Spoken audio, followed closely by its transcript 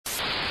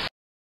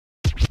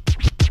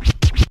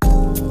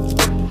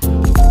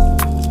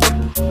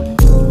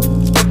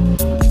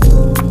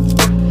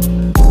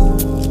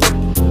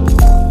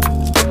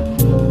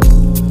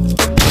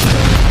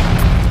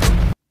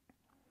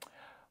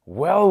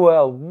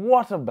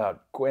what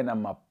about Kwena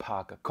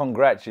Maphaka?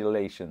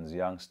 Congratulations,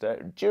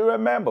 youngster. Do you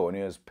remember when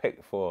he was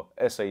picked for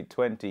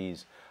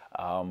SA20's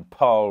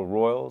Pearl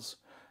Royals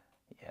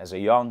as a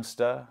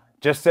youngster?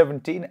 Just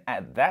 17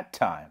 at that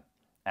time.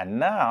 And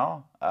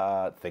now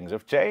things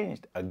have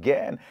changed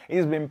again.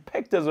 He's been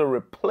picked as a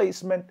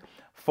replacement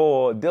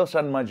for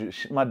Dilshan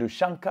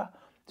Madushanka,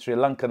 Sri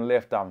Lankan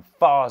left-arm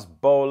fast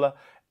bowler,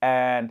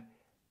 and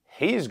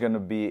he's going to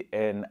be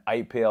in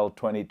IPL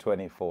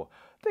 2024.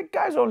 The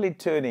guy's only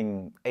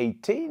turning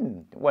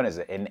 18. When is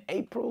it? In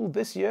April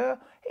this year?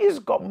 He's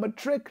got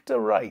matric to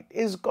write.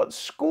 He's got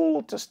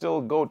school to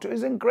still go to.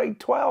 He's in grade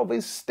 12.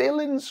 He's still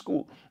in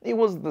school. He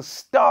was the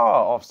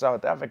star of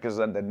South Africa's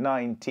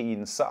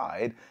under-19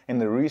 side in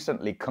the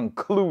recently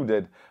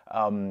concluded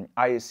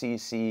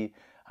ICC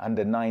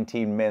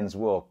under-19 Men's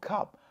World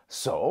Cup.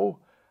 So,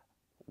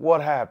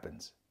 what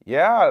happens?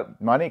 Yeah,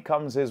 money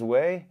comes his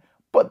way.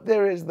 But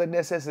there is the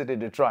necessity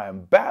to try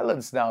and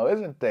balance now,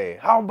 isn't there?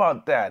 How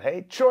about that?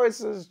 Hey,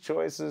 choices,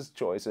 choices,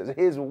 choices.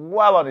 He's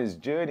well on his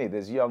journey,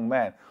 this young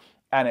man.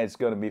 And it's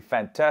going to be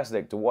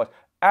fantastic to watch.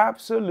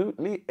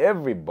 Absolutely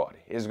everybody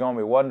is going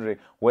to be wondering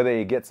whether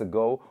he gets a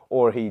go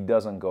or he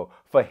doesn't go.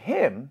 For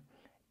him,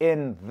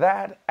 in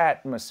that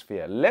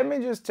atmosphere, let me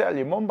just tell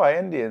you, Mumbai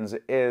Indians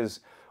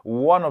is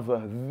one of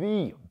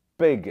the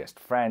biggest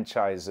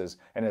franchises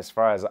in as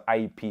far as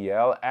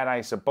IPL, and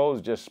I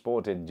suppose just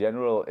sport in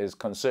general is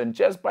concerned,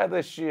 just by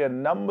the sheer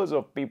numbers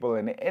of people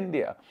in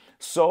India.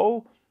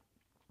 So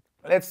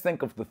let's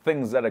think of the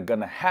things that are going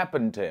to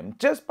happen to him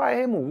just by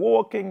him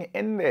walking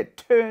in there,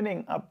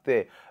 turning up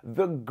there.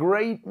 The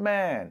great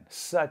man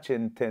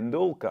Sachin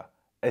Tendulkar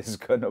is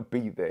going to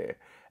be there.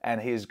 And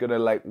he's going to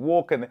like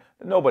walk in.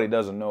 Nobody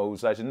doesn't know who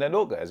Sachin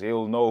Tendulkar is.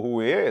 He'll know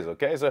who he is,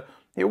 okay? So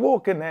he'll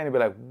walk in there and he'll be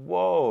like,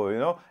 whoa, you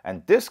know?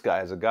 And this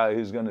guy is a guy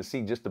who's going to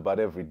see just about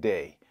every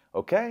day,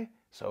 okay?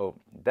 So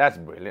that's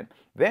brilliant.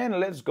 Then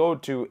let's go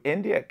to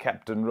India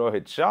captain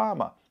Rohit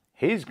Sharma.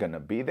 He's going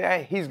to be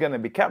there. He's going to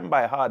be captained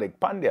by Hardik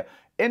Pandya.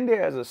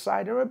 India as a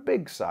side are a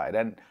big side.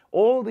 And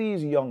all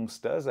these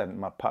youngsters,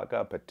 and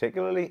Maphaka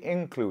particularly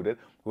included,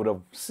 would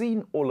have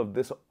seen all of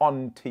this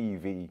on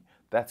TV.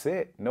 That's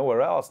it.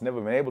 Nowhere else.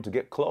 Never been able to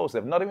get close.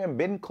 They've not even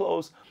been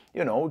close,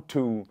 you know,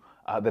 to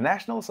the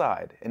national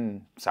side,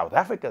 in South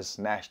Africa's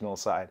national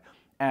side.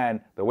 And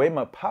the way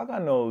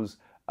Maphaka knows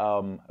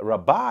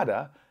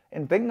Rabada,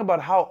 and thinking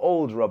about how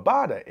old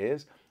Rabada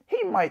is,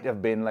 he might have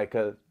been like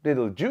a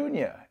little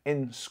junior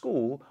in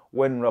school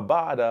when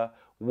Rabada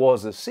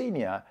was a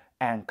senior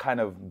and kind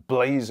of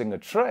blazing a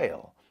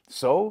trail.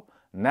 So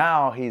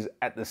now he's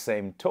at the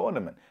same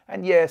tournament.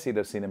 And yes, he'd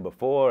have seen him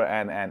before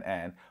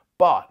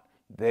but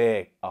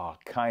they are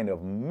kind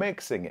of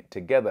mixing it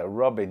together,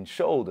 rubbing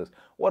shoulders.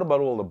 What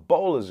about all the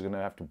bowlers you're going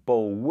to have to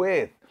bowl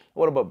with?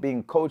 What about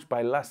being coached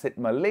by Lasith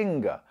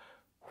Malinga?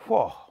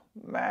 Whoa,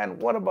 man,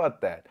 what about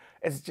that?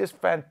 It's just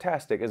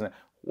fantastic, isn't it?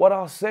 What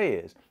I'll say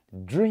is,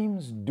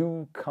 dreams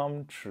do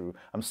come true.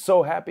 I'm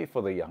so happy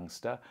for the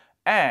youngster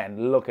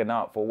and looking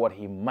out for what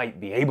he might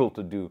be able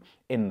to do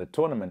in the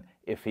tournament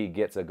if he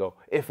gets a go.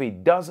 If he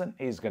doesn't,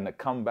 he's going to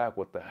come back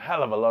with a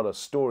hell of a lot of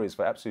stories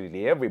for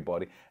absolutely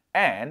everybody,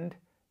 and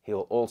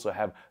he'll also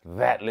have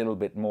that little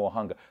bit more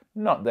hunger.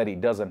 Not that he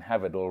doesn't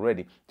have it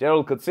already.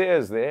 Gerald Coetzee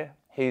is there.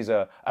 He's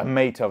a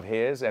mate of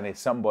his, and is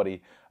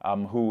somebody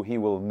who he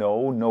will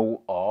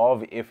know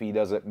of if he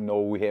doesn't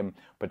know him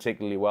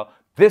particularly well.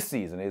 This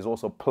season he's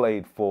also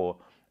played for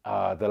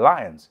the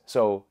Lions,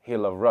 so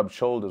he'll have rubbed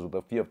shoulders with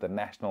a few of the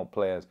national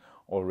players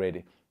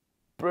already.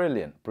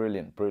 Brilliant,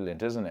 brilliant,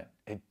 brilliant, isn't it?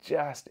 It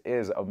just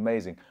is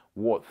amazing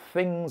what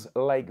things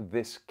like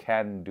this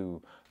can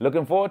do.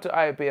 Looking forward to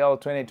IPL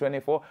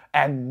 2024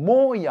 and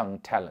more young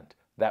talent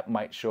that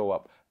might show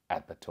up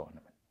at the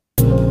tournament.